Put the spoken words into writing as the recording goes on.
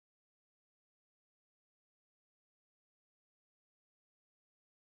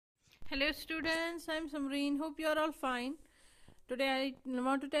Hello students, I'm Samreen. Hope you are all fine. Today I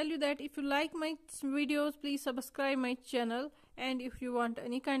want to tell you that if you like my videos, please subscribe my channel, and if you want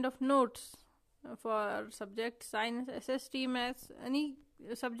any kind of notes for subject science, SST, maths, any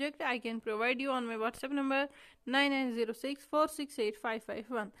subject, I can provide you on my WhatsApp number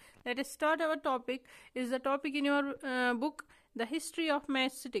 9906468551. Let us start. Our topic is the topic in your book, The History of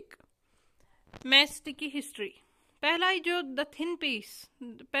Matchstick. Matchstick की history. पहला ही जो the thin piece,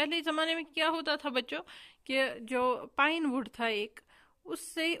 पहले ज़माने में क्या होता था बच्चों कि जो पाइन वुड था एक,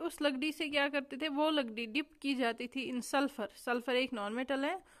 उससे उस लकड़ी से क्या करते थे, वो लकड़ी डिप की जाती थी इन सल्फर। सल्फर एक नॉन मेटल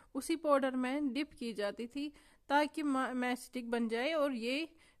है, उसी पाउडर में डिप की जाती थी ताकि मैचस्टिक बन जाए और ये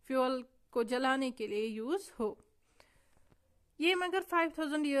फ्यूल को जलाने के लिए यूज़ हो। ये मगर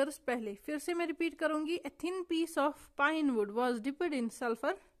 5000 ईयर्स पहले। फिर से मैं रिपीट करूंगी, a thin piece of pine would was dipped in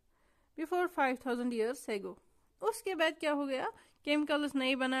sulphur before 5000 years ago. उसके बाद क्या हो गया, केमिकल्स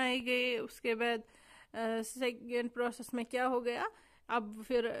नहीं बनाए गए। उसके बाद सेकेंड प्रोसेस में क्या हो गया, अब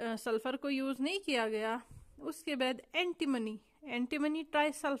फिर सल्फर को यूज़ नहीं किया गया। उसके बाद antimony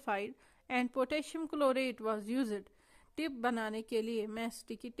trisulphide and potassium chlorate was used tip बनाने के लिए।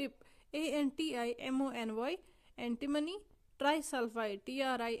 मैचस्टिक की tip ANTIMONY, antimony trisulphide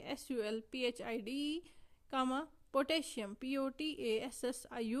TRISULPHIDE, potassium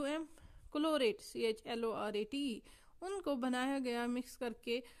POTASSIUM, chlorate CHLORATE, उनको बनाया गया मिक्स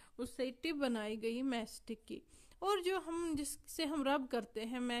करके, उससे टिप बनाई गई मैचस्टिक की। और जो हम जिससे हम रब करते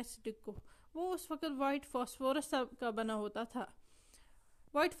हैं मैचस्टिक को, वो उस वक्त वाइट फॉस्फोरस का बना होता था।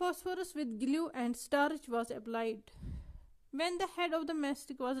 White phosphorus with glue and starch was applied when the head of the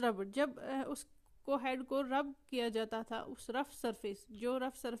matchstick was rubbed. जब उसको हेड को रब किया जाता था, उस रफ सरफेस, जो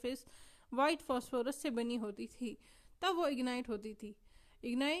रफ सरफेस वाइट फॉस्फोरस से बनी होती थी, तब वो इग्नाइट होती थी।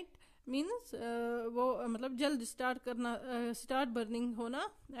 इग्नाइट मीन्स वो मतलब जल्द स्टार्ट बर्निंग होना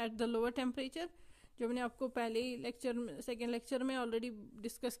एट द लोअर टेम्परेचर, जो मैंने आपको पहले ही सेकेंड लेक्चर में ऑलरेडी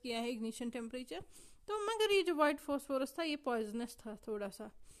डिस्कस किया है, इग्निशन टेम्परेचर। तो मगर ये जो वाइट फॉस्फोरस था ये पॉइजनस था थोड़ा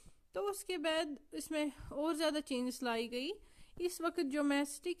सा। तो उसके बाद इसमें और ज़्यादा चेंजेस लाई गई। इस वक्त जो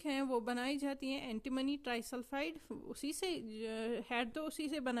मैचस्टिक हैं वो बनाई जाती हैं एंटीमनी ट्राइसल्फाइड, उसी से हेड तो उसी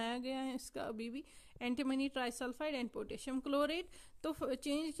से बनाया गया है इसका अभी भी, antimony trisulphide and potassium chlorate. तो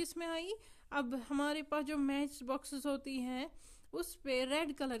चेंज किस में आई, अब हमारे पास जो मैच बॉक्सेस होती हैं उस पे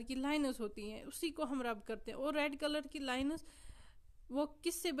रेड कलर की लाइनस होती हैं, उसी को हम रब करते हैं। और रेड कलर की लाइनस वो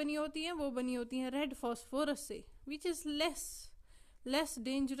किससे बनी होती हैं, वो बनी होती हैं रेड फॉस्फोरस से, which is less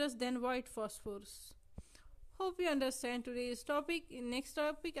dangerous than white phosphorus. Hope you understand today's topic. In next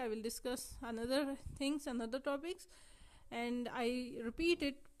topic I will discuss another topics, and I repeat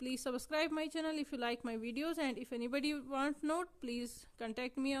it, please subscribe my channel if you like my videos, and if anybody want note, please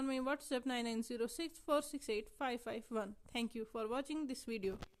contact me on my WhatsApp 9906468551. Thank you for watching this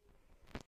video.